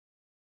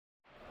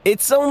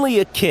It's only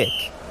a kick.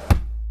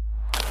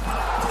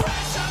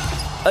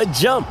 A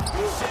jump.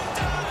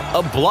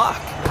 A block.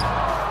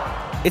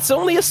 It's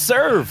only a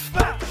serve.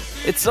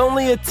 It's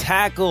only a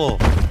tackle.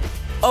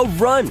 A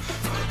run.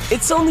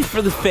 It's only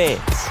for the fans.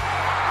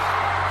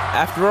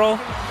 After all,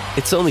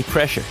 it's only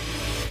pressure.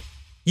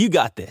 You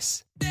got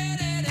this.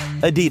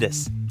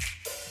 Adidas.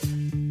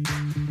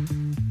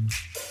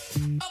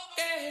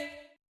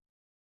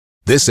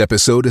 This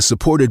episode is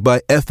supported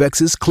by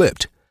FX's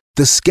Clipped,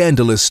 the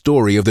scandalous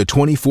story of the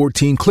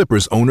 2014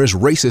 Clippers owner's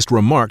racist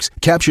remarks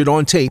captured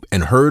on tape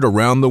and heard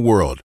around the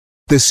world.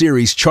 The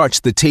series charts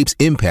the tape's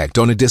impact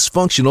on a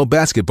dysfunctional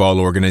basketball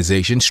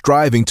organization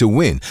striving to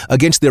win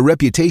against their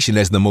reputation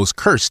as the most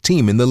cursed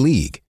team in the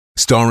league.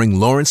 Starring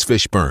Lawrence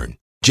Fishburne,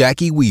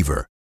 Jackie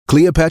Weaver,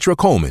 Cleopatra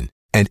Coleman,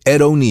 and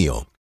Ed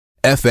O'Neill.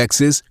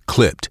 FX's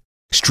Clipped,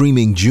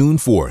 streaming June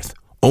 4th,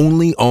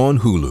 only on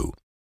Hulu.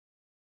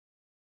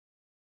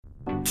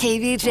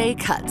 KVJ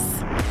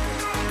Cuts.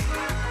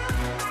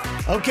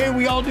 Okay,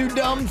 we all do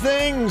dumb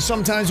things.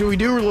 Sometimes when we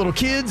do, we're little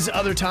kids.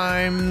 Other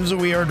times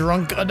we are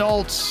drunk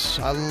adults.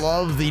 I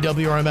love the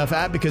WRMF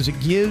app because it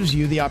gives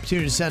you the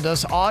opportunity to send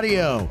us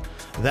audio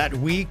that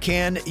we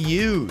can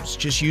use.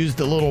 Just use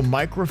the little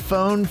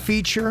microphone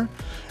feature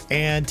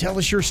and tell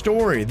us your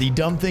story, the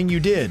dumb thing you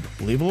did.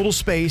 Leave a little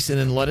space and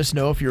then let us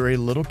know if you're a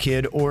little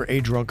kid or a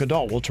drunk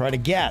adult. We'll try to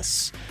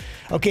guess.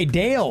 Okay,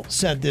 Dale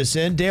sent this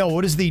in. Dale,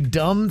 what is the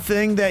dumb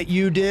thing that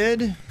you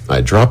did?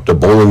 I dropped a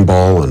bowling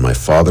ball on my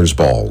father's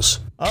balls.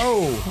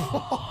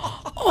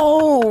 Oh.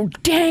 Oh,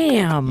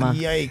 damn.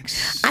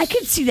 Yikes. I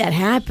could see that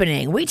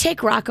happening. We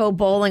take Rocco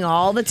bowling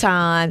all the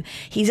time.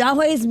 He's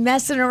always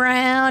messing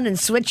around and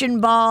switching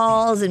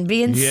balls and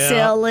being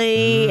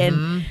silly.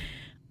 And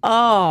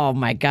oh,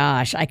 my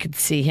gosh. I could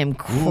see him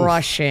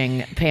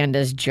crushing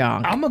Panda's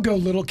junk. I'm going to go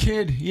little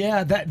kid.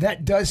 Yeah,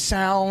 that does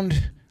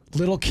sound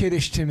little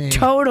kiddish to me.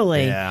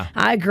 Totally. Yeah.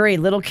 I agree.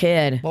 Little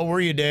kid. What were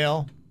you,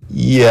 Dale?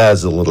 Yeah,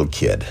 as a little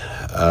kid.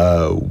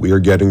 We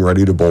were getting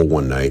ready to bowl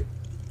one night,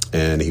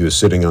 and he was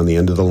sitting on the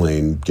end of the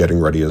lane getting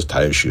ready to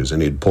tie his shoes,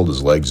 and he'd pulled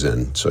his legs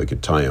in so I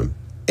could tie him.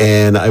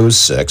 And I was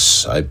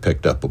 6. I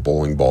picked up a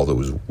bowling ball that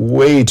was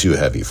way too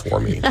heavy for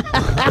me, and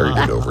I carried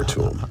it over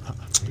to him.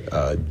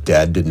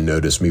 Dad didn't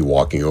notice me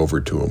walking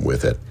over to him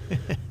with it.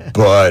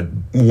 But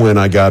when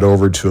I got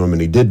over to him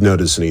and he did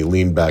notice and he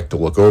leaned back to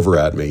look over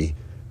at me,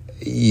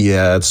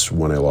 yeah, that's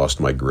when I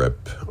lost my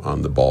grip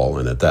on the ball,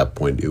 and at that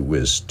point, it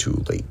was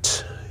too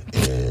late.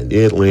 And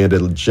it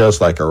landed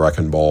just like a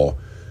wrecking ball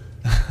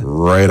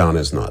right on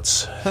his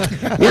nuts.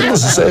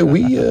 Needless to say,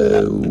 we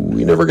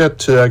never got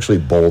to actually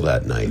bowl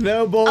that night.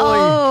 No bowling.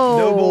 Oh.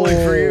 No bowling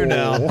for you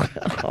now.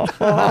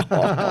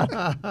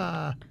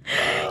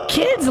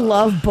 Kids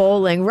love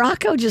bowling.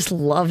 Rocco just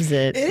loves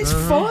it. It's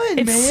fun,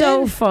 man. It's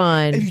so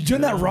fun. Have you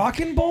done that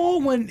rocking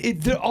ball when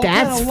all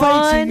That's kind of lights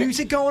fun. and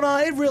music going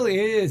on? It really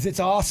is. It's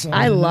awesome.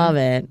 I love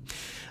it.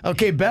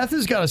 Okay, Beth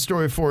has got a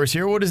story for us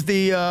here. What is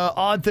the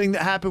odd thing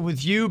that happened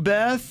with you,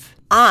 Beth?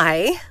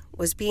 I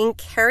was being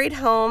carried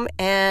home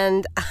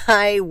and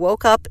I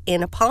woke up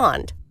in a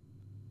pond.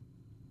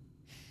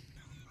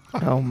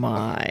 Oh,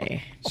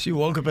 my. She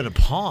woke up in a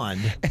pond.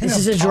 This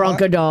is a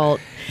drunk adult.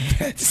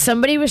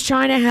 Somebody was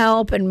trying to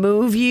help and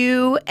move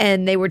you,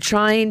 and they were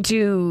trying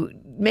to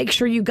make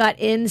sure you got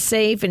in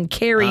safe and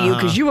carry you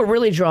because you were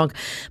really drunk.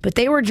 But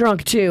they were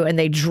drunk, too, and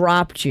they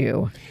dropped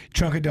you.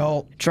 Drunk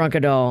adult. Drunk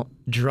adult.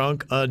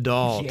 Drunk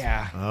adult.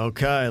 Yeah.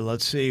 Okay,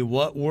 let's see.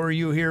 What were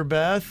you here,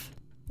 Beth?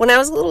 When I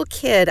was a little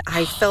kid,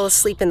 I fell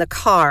asleep in the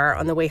car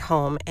on the way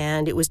home,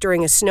 and it was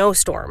during a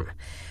snowstorm.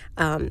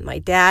 My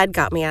dad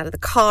got me out of the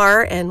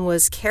car and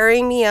was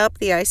carrying me up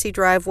the icy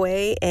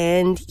driveway,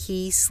 and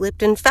he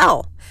slipped and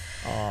fell.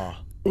 Oh.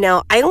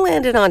 Now, I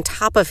landed on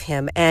top of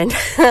him, and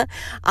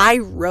I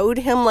rode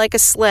him like a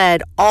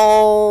sled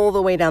all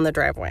the way down the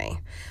driveway.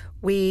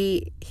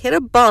 We hit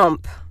a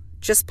bump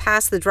just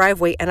past the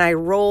driveway, and I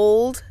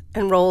rolled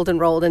and rolled and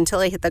rolled until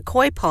I hit the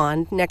koi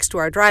pond next to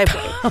our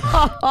driveway.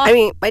 I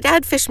mean, my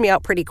dad fished me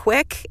out pretty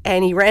quick,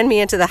 and he ran me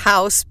into the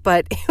house,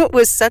 but it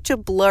was such a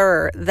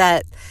blur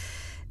that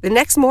the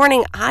next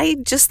morning, I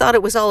just thought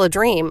it was all a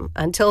dream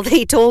until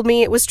they told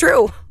me it was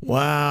true.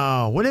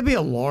 Wow. Wouldn't it be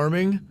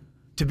alarming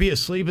to be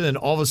asleep and then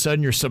all of a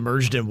sudden you're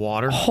submerged in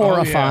water?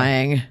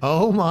 Horrifying.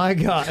 Oh my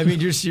God. I mean,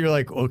 you're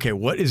like, okay,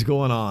 what is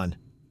going on?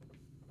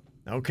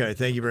 Okay,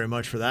 thank you very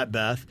much for that,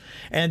 Beth.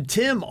 And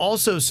Tim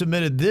also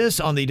submitted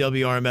this on the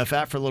WRMF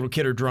app for little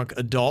kid or drunk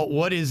adult.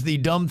 What is the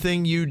dumb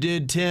thing you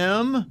did,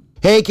 Tim?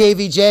 Hey,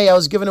 KVJ, I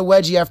was given a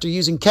wedgie after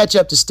using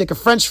ketchup to stick a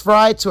French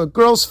fry to a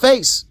girl's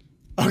face.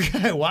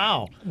 Okay,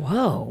 wow.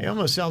 Whoa. He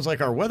almost sounds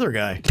like our weather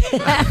guy.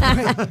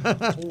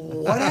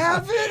 What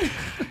happened?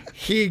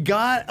 He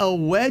got a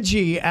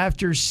wedgie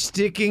after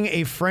sticking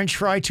a French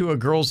fry to a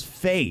girl's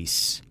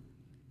face.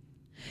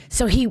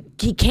 So he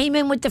came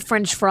in with the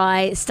French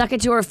fry, stuck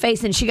it to her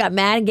face, and she got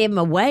mad and gave him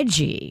a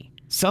wedgie.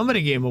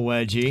 Somebody gave him a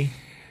wedgie,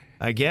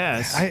 I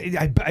guess.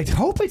 I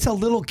hope it's a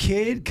little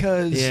kid,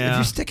 because if Yeah.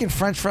 you're sticking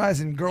French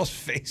fries in girls'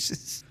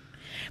 faces.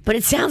 But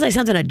it sounds like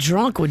something a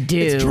drunk would do.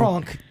 It's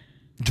drunk.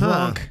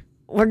 Huh.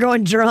 We're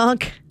going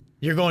drunk.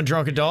 You're going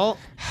drunk adult?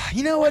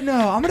 You know what?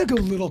 No, I'm going to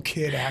go little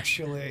kid,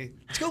 actually.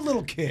 Let's go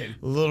little kid.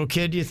 Little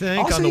kid, you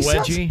think, Also, on the he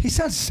wedgie?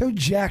 sounds so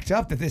jacked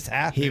up that this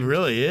happened. He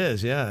really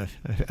is, yeah.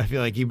 I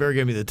feel like you better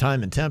give me the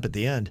time and temp at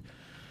the end.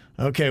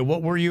 Okay,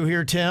 what were you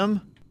here,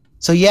 Tim?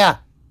 So yeah,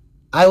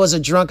 I was a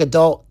drunk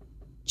adult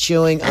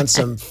chewing on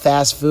some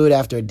fast food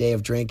after a day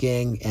of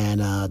drinking, and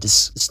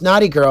this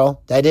snotty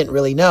girl that I didn't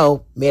really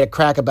know made a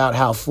crack about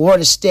how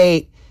Florida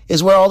State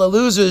is where all the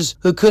losers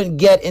who couldn't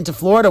get into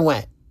Florida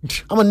went.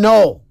 I'm a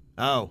Knoll.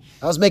 Oh.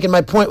 I was making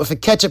my point with a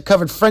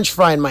ketchup-covered French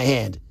fry in my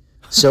hand.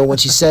 So when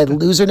she said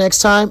loser next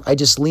time, I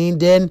just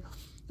leaned in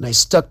and I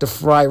stuck the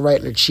fry right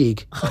in her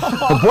cheek.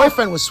 Her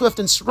boyfriend was swift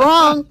and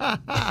strong,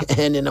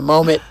 and in a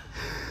moment,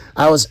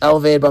 I was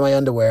elevated by my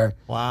underwear.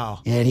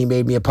 Wow. And he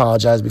made me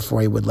apologize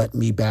before he would let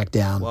me back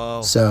down.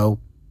 Whoa. So,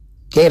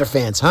 Gator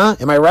fans, huh?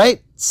 Am I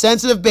right?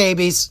 Sensitive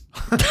babies.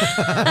 Am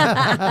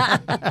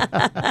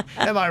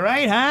I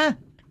right, huh?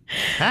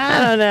 I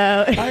don't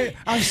know.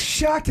 I'm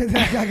shocked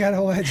that guy got a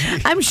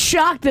wedgie. I'm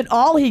shocked that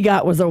all he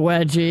got was a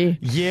wedgie.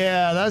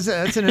 Yeah, that's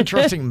an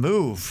interesting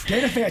move.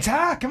 Gator fans,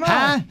 come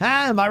on. Huh?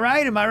 Am I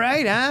right? Am I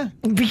right, huh?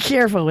 Be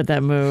careful with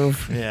that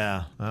move.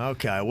 Yeah.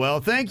 Okay. Well,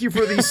 thank you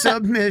for these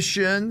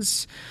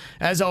submissions.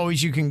 As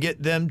always, you can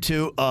get them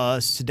to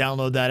us. To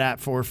download that app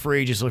for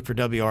free, just look for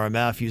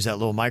WRMF. Use that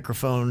little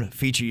microphone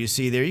feature you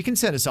see there. You can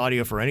send us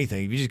audio for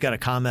anything. If you just got a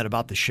comment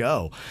about the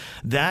show,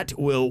 that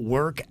will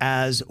work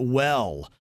as well.